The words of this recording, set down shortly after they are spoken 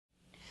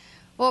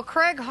Well,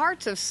 Craig,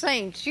 Hearts of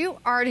Saints, you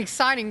are an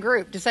exciting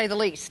group, to say the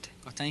least.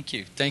 Well, thank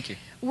you. Thank you.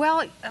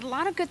 Well, a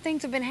lot of good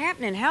things have been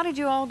happening. How did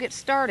you all get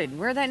started?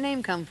 Where did that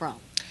name come from?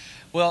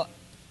 Well,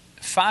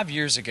 5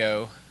 years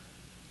ago,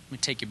 let me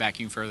take you back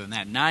even further than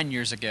that. 9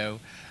 years ago,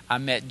 I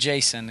met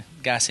Jason,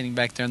 the guy sitting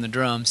back there on the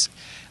drums.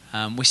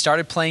 We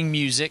started playing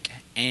music,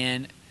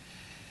 and,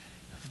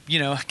 you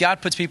know,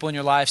 God puts people in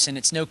your lives, and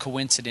it's no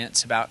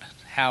coincidence about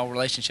how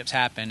relationships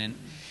happen. And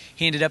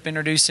he ended up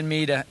introducing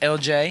me to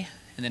LJ,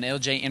 and then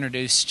LJ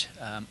introduced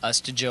us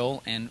to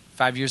Joel, and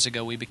 5 years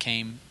ago we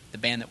became the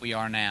band that we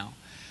are now.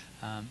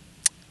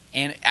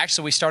 And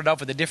actually we started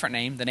off with a different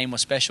name. The name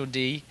was Special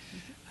D.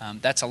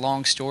 That's a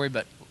long story,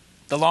 but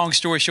the long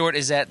story short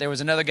is that there was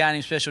another guy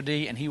named Special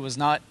D, and he was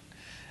not,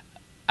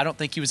 I don't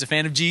think he was a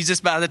fan of Jesus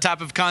by the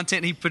type of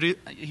content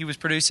he was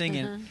producing.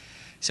 And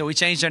so we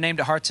changed our name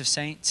to Hearts of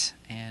Saints,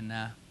 and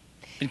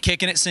been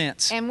kicking it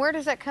since. And where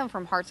does that come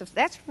from, Hearts of?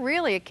 That's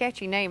really a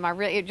catchy name.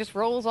 It just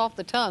rolls off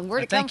the tongue. Where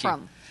did it come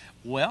from?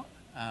 Well,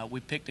 we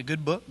picked a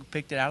good book. We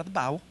picked it out of the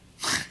Bible.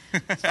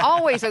 It's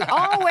always a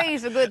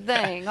good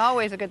thing.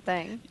 Always a good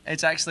thing.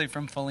 It's actually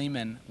from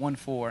Philemon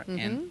 1:4,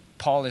 and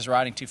Paul is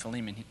writing to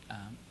Philemon.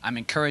 I'm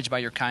encouraged by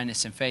your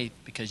kindness and faith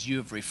because you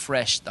have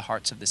refreshed the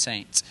hearts of the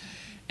saints.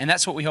 And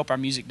that's what we hope our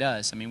music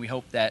does. I mean, we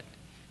hope that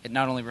it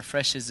not only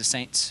refreshes the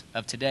saints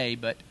of today,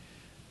 but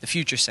the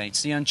future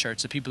saints, the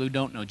unchurched, the people who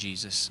don't know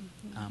Jesus.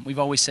 We've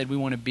always said we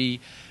want to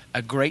be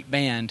a great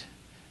band.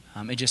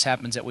 It just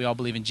happens that we all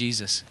believe in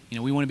Jesus. You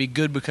know, we want to be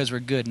good because we're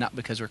good, not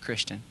because we're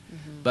Christian.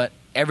 But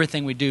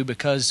everything we do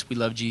because we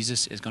love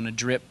Jesus is going to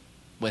drip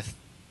with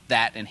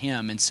that and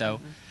Him, and so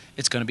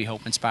it's going to be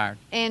hope-inspired.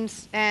 And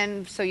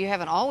so you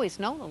haven't always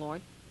known the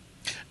Lord?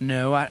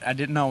 No, I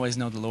didn't always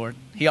know the Lord.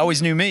 He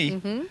always knew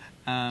me.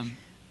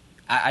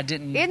 I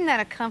didn't. Isn't that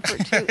a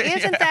comfort too?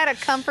 Isn't that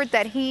a comfort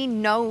that He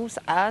knows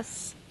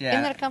us? Yeah.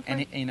 Isn't that a comfort?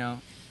 And you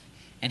know,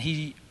 and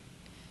He.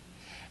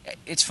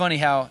 It's funny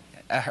how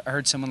I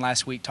heard someone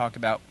last week talk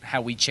about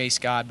how we chase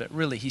God, but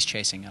really He's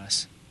chasing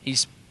us.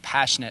 He's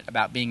passionate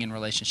about being in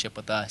relationship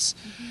with us.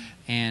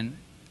 And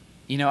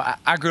you know,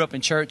 I grew up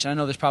in church, and I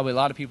know there's probably a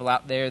lot of people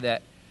out there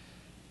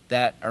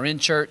that are in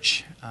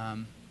church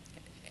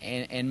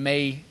and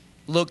may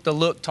look the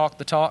look, talk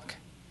the talk.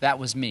 That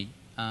was me.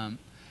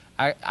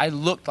 I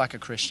looked like a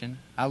Christian.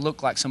 I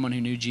looked like someone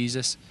who knew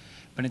Jesus,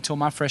 but until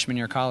my freshman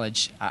year of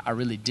college, I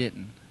really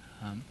didn't.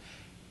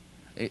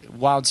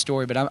 Wild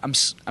story, but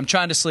I'm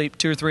trying to sleep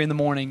 2 or 3 in the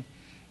morning,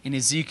 and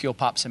Ezekiel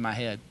pops in my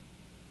head.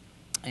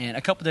 And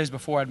a couple days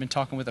before, I'd been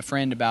talking with a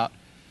friend about,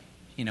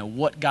 you know,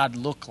 what God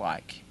looked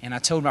like. And I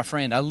told my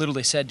friend, I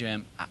literally said to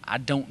him, I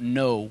don't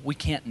know. We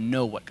can't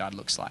know what God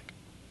looks like.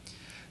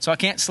 So I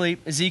can't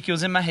sleep.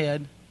 Ezekiel's in my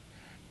head.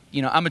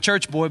 You know, I'm a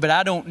church boy,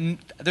 but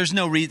there's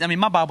no reason. I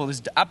mean,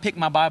 I pick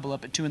my Bible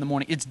up at 2 in the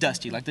morning. It's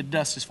dusty, like the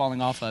dust is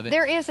falling off of it.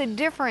 There is a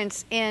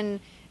difference in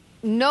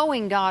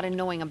knowing God and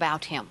knowing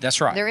about Him. That's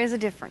right. There is a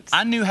difference.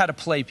 I knew how to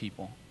play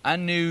people. I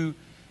knew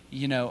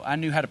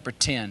how to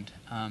pretend.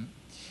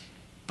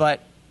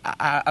 But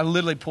I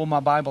literally pulled my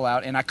Bible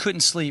out, and I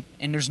couldn't sleep,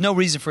 and there's no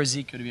reason for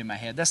Ezekiel to be in my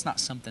head. That's not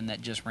something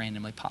that just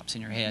randomly pops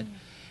in your head.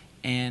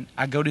 And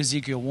I go to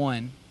Ezekiel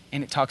 1,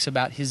 and it talks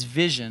about his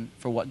vision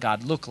for what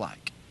God looked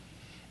like.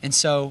 And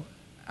so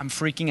I'm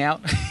freaking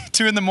out.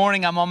 2 in the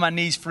morning, I'm on my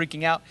knees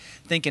freaking out,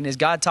 thinking, is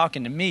God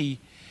talking to me?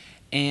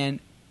 And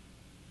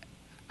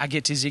I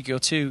get to Ezekiel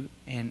 2,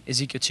 and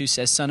Ezekiel 2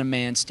 says, Son of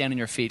man, stand on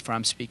your feet, for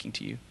I'm speaking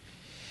to you.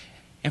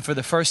 And for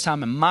the first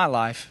time in my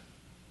life,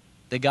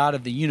 the God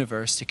of the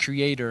universe, the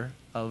creator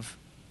of,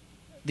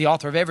 the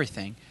author of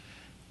everything,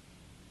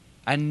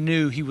 I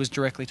knew He was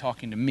directly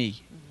talking to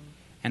me,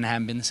 and I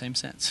haven't been the same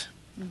since.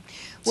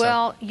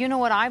 Well, you know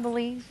what I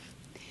believe?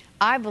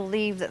 I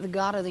believe that the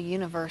God of the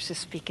universe is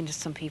speaking to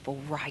some people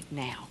right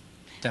now.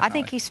 Definitely. I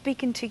think He's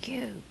speaking to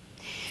you.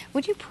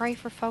 Would you pray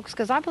for folks?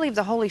 Because I believe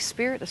the Holy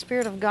Spirit, the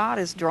Spirit of God,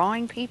 is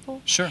drawing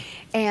people. Sure.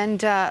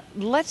 And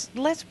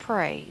let's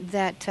pray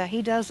that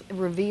He does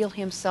reveal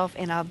Himself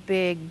in a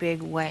big,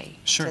 big way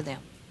to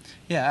them.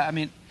 Yeah, I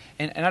mean,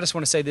 and I just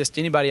want to say this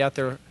to anybody out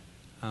there.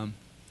 I'm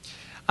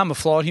a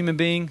flawed human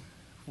being.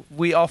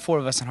 We, all 4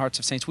 of us in Hearts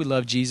of Saints, we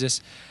love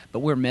Jesus, but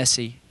we're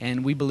messy,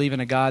 and we believe in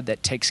a God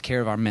that takes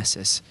care of our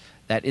messes,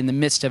 that in the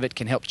midst of it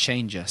can help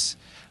change us.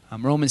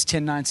 Romans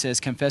 10:9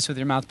 says, confess with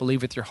your mouth,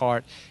 believe with your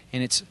heart.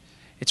 And it's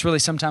really,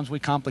 sometimes we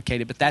complicate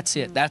it, but that's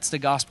it. That's the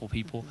gospel,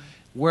 people.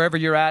 Wherever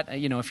you're at,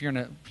 you know, if you're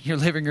in your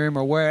living room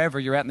or wherever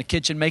you're at in the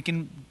kitchen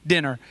making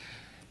dinner,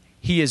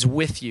 He is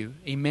with you.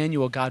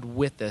 Emmanuel, God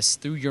with us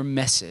through your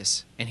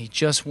messes. And He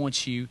just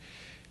wants you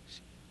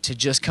to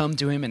just come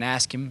to Him and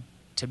ask Him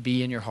to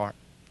be in your heart.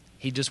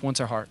 He just wants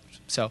our heart.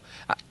 So,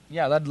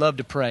 yeah, I'd love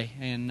to pray.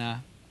 And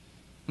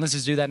let's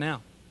just do that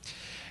now.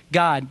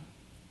 God,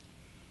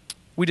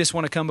 we just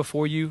want to come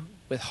before you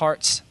with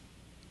hearts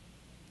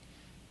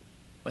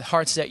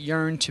that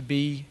yearn to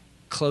be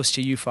close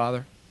to you,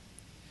 Father.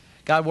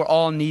 God, we're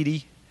all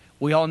needy.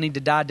 We all need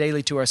to die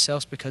daily to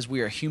ourselves because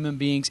we are human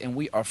beings and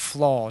we are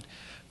flawed.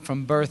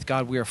 From birth,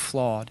 God, we are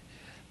flawed.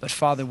 But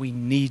Father, we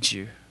need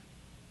you.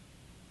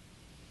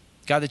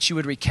 God, that you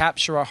would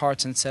recapture our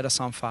hearts and set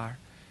us on fire.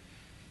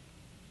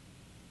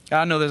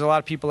 God, I know there's a lot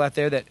of people out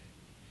there that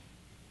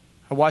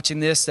are watching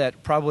this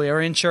that probably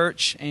are in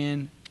church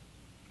and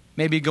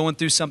maybe going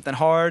through something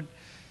hard.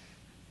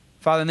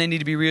 Father, and they need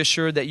to be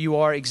reassured that you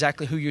are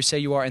exactly who you say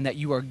you are and that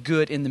you are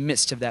good in the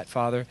midst of that,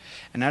 Father.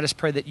 And I just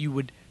pray that you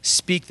would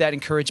speak that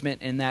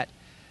encouragement and that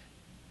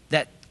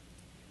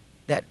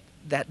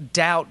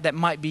doubt that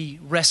might be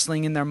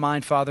wrestling in their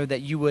mind, Father,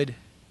 that you would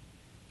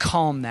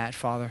calm that,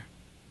 Father,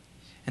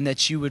 and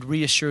that you would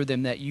reassure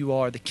them that you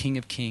are the King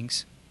of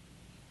Kings.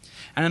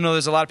 And I know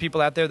there's a lot of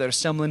people out there that are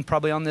stumbling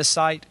probably on this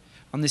site,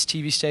 on this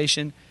TV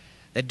station,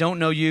 that don't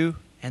know you,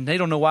 and they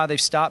don't know why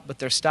they've stopped, but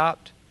they're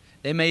stopped.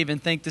 They may even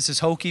think this is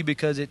hokey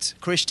because it's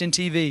Christian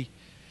TV.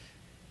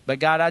 But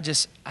God, I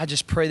just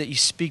pray that you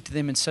speak to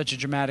them in such a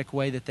dramatic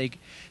way that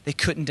they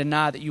couldn't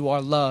deny that you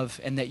are love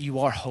and that you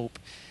are hope.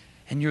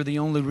 And you're the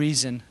only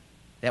reason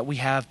that we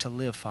have to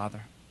live,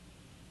 Father.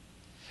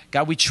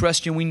 God, we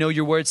trust you and we know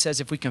your word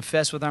says if we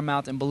confess with our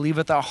mouth and believe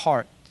with our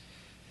heart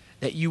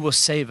that you will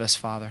save us,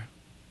 Father.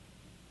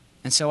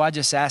 And so I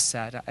just ask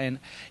that. And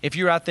if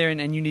you're out there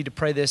and you need to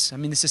pray this, I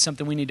mean, this is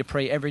something we need to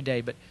pray every day,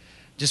 but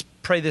just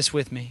pray this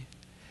with me.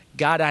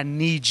 God, I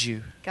need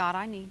you. God,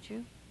 I need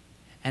you.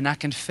 And I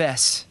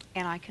confess.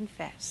 And I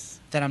confess.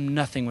 That I'm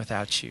nothing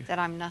without you. That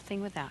I'm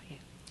nothing without you.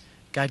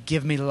 God,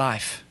 give me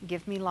life.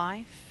 Give me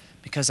life.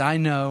 Because I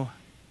know.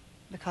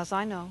 Because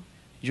I know.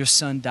 Your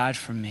son died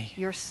for me.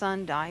 Your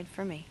son died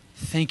for me.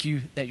 Thank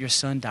you that your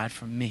son died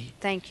for me.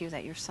 Thank you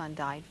that your son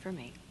died for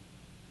me.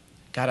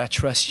 God, I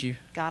trust you.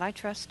 God, I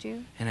trust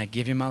you. And I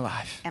give you my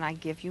life. And I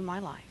give you my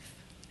life.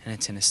 And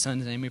it's in his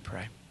son's name we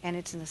pray. And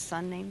it's in the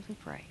son's name we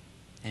pray.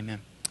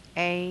 Amen.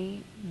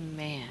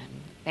 Amen.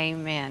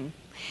 Amen.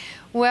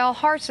 Well,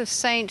 Hearts of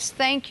Saints,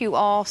 thank you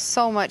all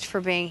so much for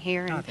being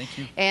here. And, thank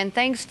you. And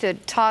thanks to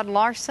Todd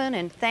Larson,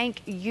 and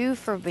thank you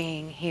for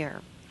being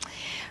here.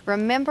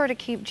 Remember to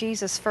keep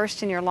Jesus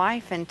first in your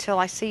life. Until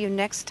I see you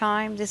next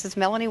time, this is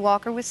Melanie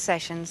Walker with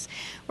Sessions.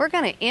 We're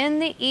going to end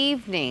the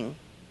evening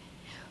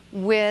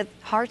with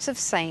Hearts of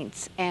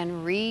Saints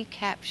and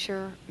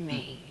Recapture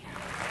Me.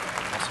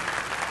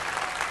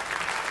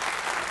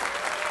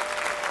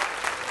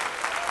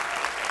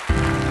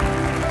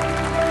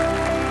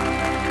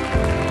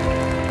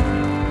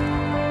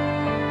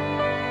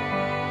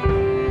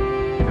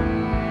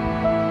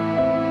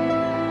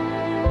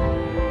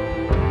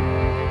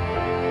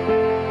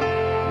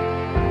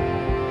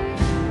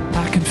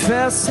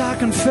 I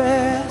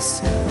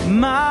confess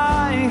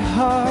my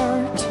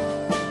heart.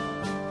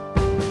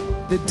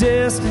 The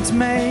distance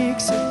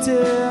makes it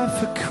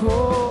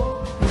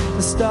difficult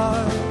to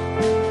start.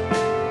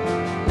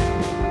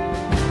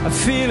 I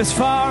feel as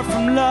far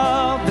from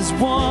love as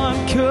one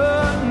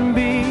could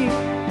be.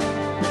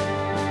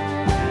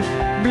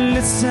 But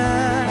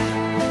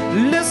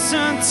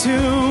listen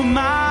to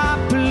my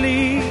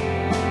plea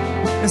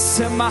and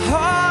set my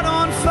heart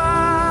on fire.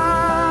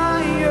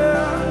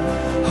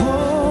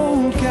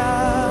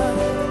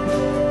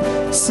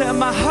 Set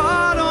my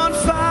heart on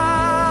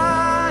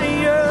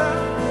fire,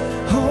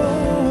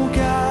 oh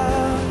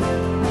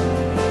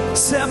God.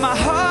 Set my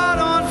heart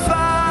on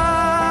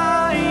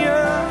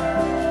fire,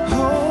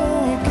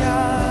 oh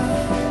God,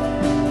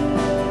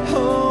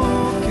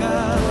 oh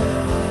God.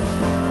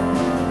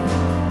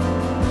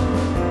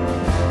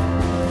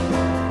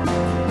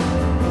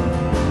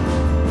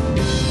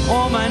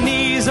 On my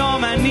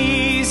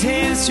knees,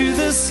 hands to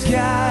the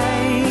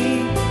sky.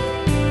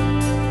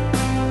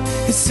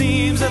 It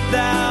seems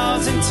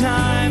 1,000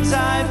 times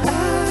I've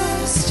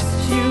asked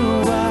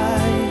you why.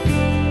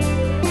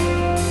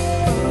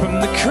 From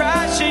the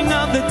crashing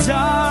of the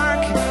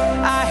dark,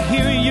 I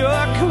hear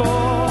your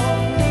call.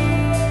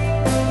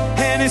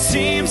 And it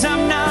seems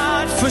I'm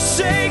not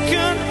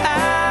forsaken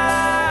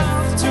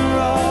after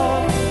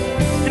all.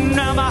 And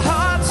now my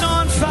heart's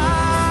on fire,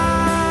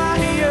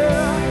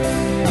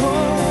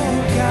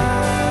 oh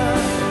God.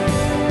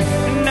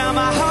 And now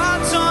my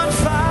heart's on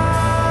fire.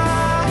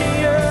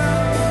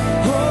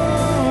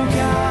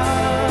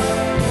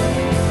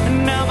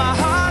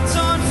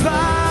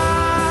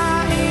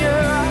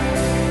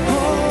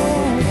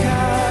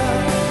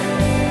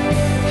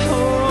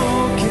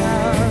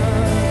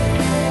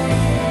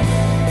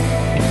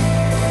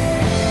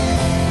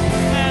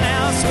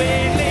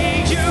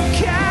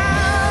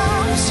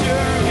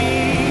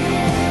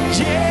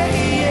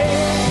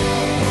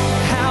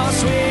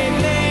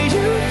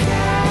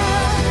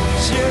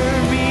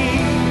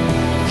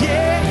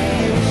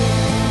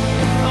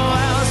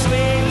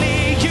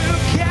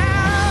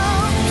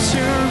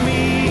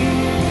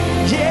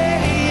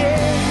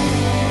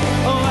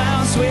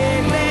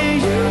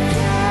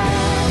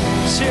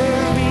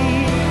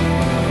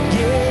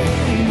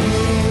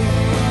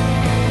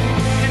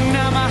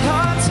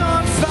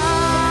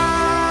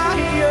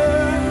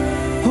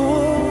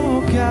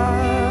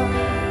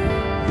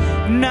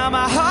 Now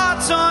my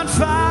heart's on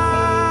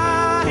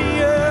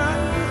fire,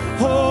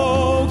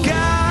 oh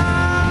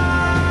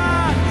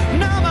God.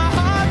 Now my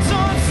heart's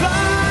on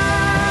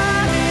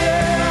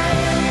fire,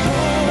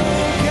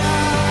 oh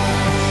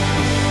God.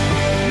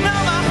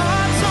 Now my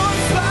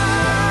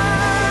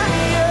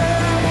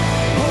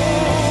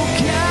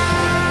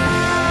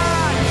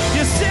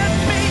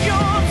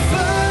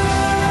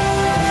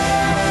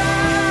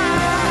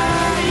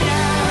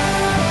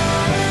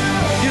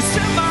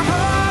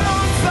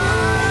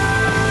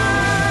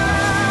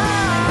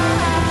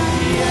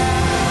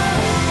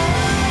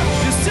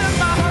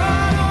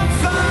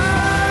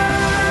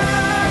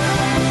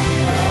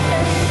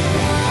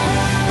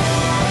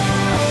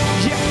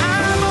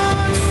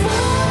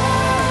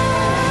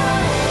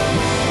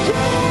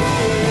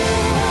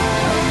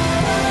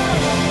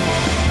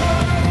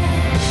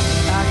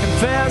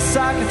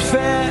I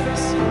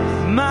confess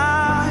my